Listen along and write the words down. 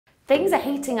Things are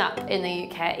heating up in the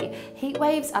UK. Heat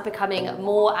waves are becoming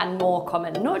more and more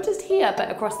common, not just here, but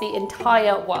across the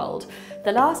entire world.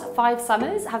 The last 5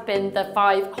 summers have been the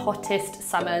 5 hottest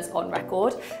summers on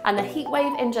record, and the heat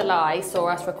wave in July saw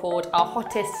us record our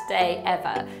hottest day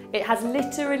ever. It has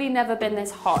literally never been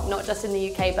this hot, not just in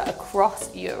the UK, but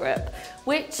across Europe,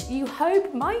 which you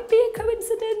hope might be a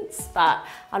coincidence, but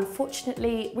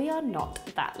unfortunately, we are not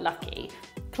that lucky.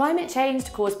 Climate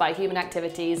change caused by human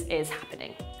activities is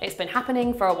happening. It's been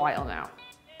happening for a while now.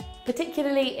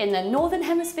 Particularly in the northern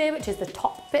hemisphere, which is the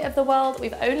top bit of the world,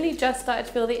 we've only just started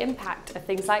to feel the impact of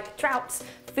things like droughts,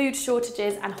 food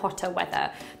shortages and hotter weather.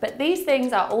 But these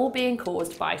things are all being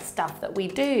caused by stuff that we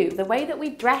do. The way that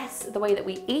we dress, the way that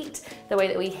we eat, the way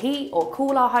that we heat or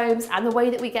cool our homes, and the way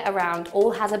that we get around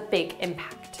all has a big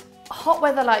impact. Hot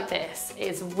weather like this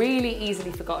is really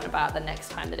easily forgotten about the next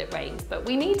time that it rains, but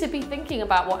we need to be thinking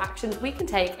about what actions we can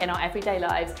take in our everyday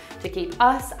lives to keep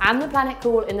us and the planet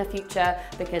cool in the future,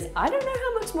 because I don't know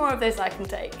how much more of this I can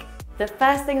take. The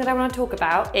first thing that I want to talk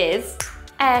about is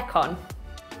aircon.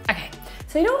 Okay.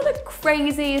 So you know what the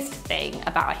craziest thing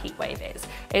about a heat wave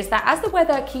is that as the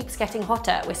weather keeps getting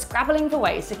hotter, we're scrabbling for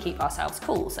ways to keep ourselves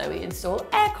cool. So we install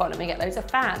aircon and we get loads of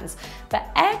fans.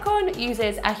 But aircon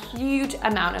uses a huge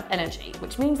amount of energy,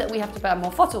 which means that we have to burn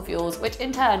more fossil fuels, which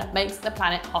in turn makes the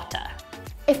planet hotter.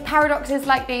 If paradoxes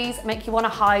like these make you want to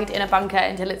hide in a bunker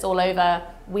until it's all over,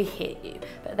 we hear you.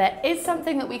 But there is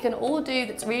something that we can all do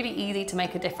that's really easy to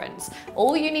make a difference.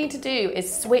 All you need to do is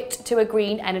switch to a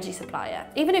green energy supplier.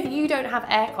 Even if you don't have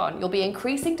aircon, you'll be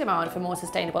increasing demand for more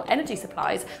sustainable energy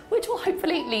supplies, which will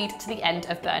hopefully lead to the end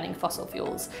of burning fossil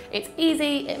fuels. It's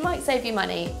easy, it might save you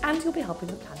money, and you'll be helping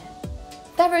the planet.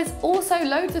 There is also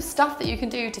loads of stuff that you can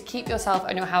do to keep yourself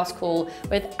and your house cool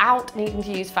without needing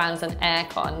to use fans and air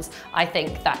cons. I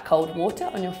think that cold water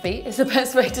on your feet is the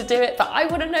best way to do it, but I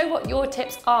want to know what your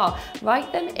tips are.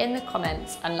 Write them in the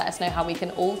comments and let us know how we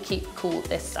can all keep cool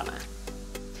this summer.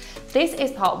 This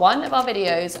is part 1 of our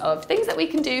videos of things that we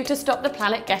can do to stop the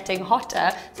planet getting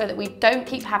hotter so that we don't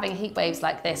keep having heat waves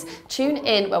like this. Tune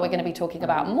in where we're going to be talking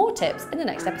about more tips in the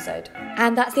next episode.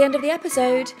 And that's the end of the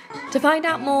episode. To find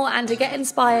out more and to get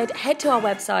inspired, head to our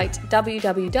website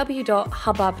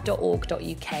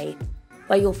www.hubbub.org.uk,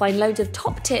 where you'll find loads of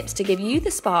top tips to give you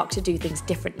the spark to do things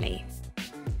differently.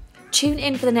 Tune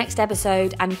in for the next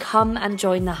episode and come and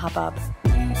join the Hubbub.